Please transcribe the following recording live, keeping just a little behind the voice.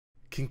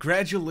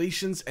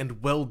Congratulations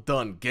and well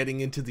done getting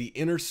into the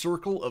inner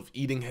circle of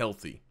eating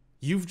healthy.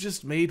 You've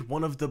just made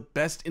one of the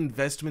best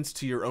investments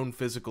to your own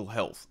physical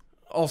health.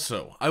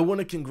 Also, I want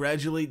to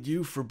congratulate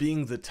you for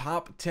being the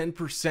top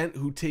 10%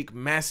 who take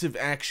massive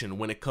action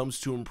when it comes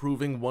to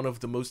improving one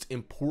of the most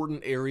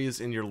important areas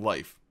in your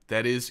life,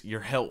 that is,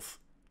 your health.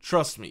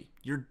 Trust me,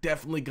 you're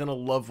definitely gonna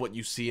love what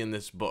you see in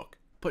this book.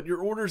 But your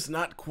order's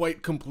not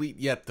quite complete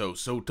yet though,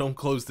 so don't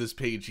close this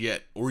page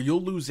yet, or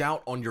you'll lose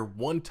out on your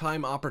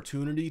one-time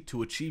opportunity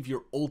to achieve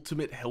your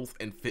ultimate health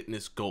and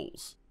fitness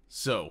goals.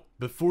 So,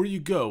 before you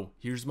go,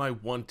 here's my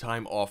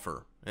one-time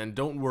offer. And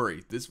don't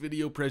worry, this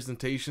video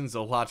presentation's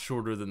a lot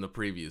shorter than the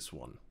previous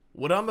one.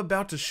 What I'm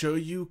about to show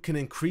you can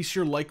increase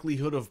your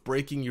likelihood of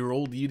breaking your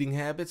old eating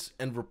habits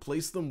and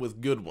replace them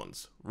with good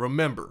ones.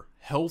 Remember,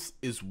 health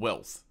is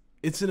wealth.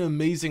 It's an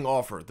amazing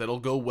offer that'll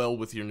go well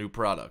with your new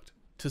product.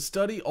 To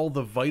study all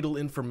the vital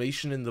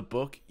information in the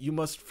book, you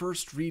must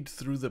first read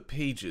through the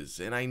pages,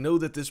 and I know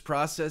that this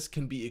process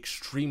can be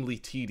extremely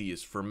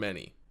tedious for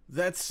many.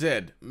 That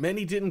said,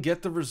 many didn't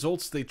get the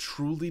results they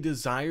truly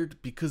desired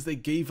because they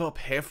gave up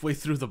halfway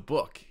through the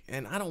book,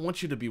 and I don't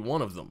want you to be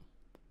one of them.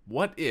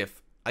 What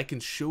if I can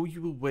show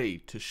you a way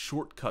to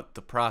shortcut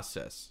the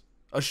process?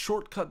 A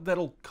shortcut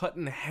that'll cut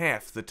in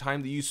half the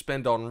time that you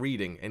spend on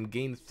reading and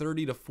gain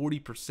 30 to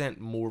 40%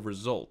 more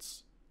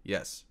results.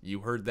 Yes,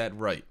 you heard that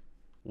right.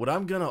 What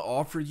I'm gonna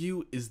offer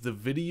you is the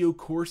video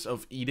course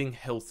of eating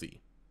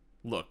healthy.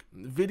 Look,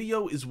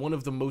 video is one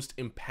of the most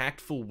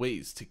impactful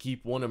ways to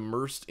keep one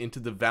immersed into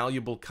the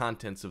valuable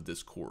contents of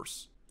this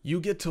course. You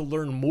get to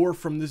learn more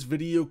from this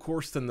video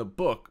course than the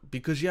book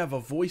because you have a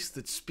voice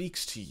that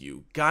speaks to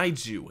you,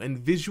 guides you, and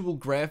visual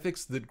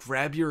graphics that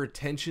grab your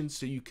attention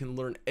so you can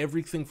learn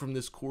everything from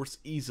this course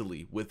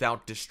easily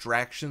without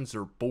distractions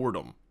or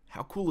boredom.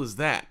 How cool is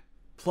that?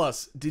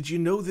 Plus, did you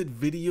know that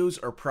videos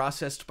are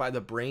processed by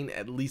the brain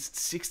at least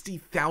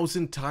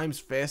 60,000 times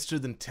faster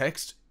than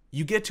text?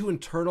 You get to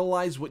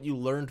internalize what you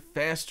learned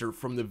faster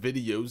from the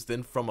videos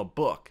than from a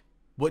book.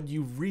 What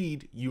you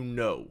read, you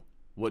know.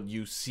 What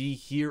you see,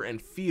 hear,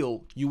 and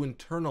feel, you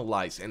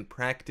internalize and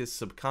practice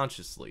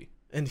subconsciously.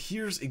 And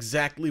here's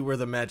exactly where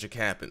the magic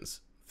happens.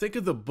 Think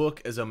of the book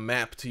as a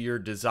map to your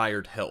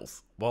desired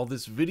health, while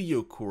this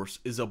video course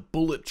is a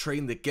bullet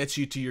train that gets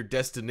you to your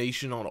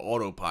destination on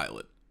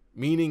autopilot.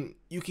 Meaning,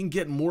 you can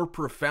get more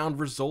profound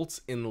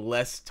results in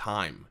less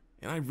time.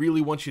 And I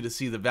really want you to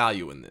see the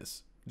value in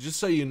this. Just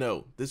so you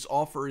know, this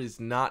offer is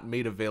not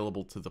made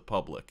available to the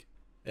public.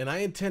 And I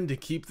intend to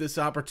keep this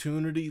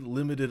opportunity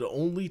limited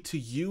only to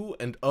you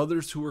and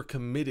others who are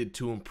committed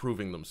to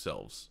improving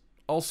themselves.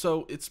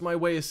 Also, it's my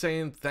way of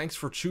saying thanks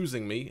for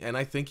choosing me, and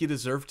I think you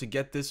deserve to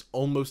get this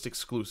almost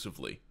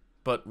exclusively.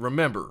 But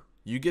remember,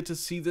 you get to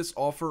see this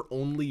offer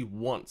only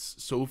once,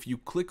 so if you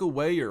click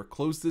away or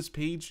close this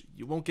page,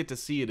 you won't get to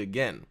see it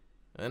again.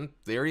 And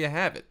there you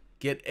have it.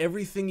 Get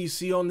everything you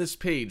see on this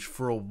page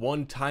for a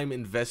one-time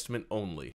investment only.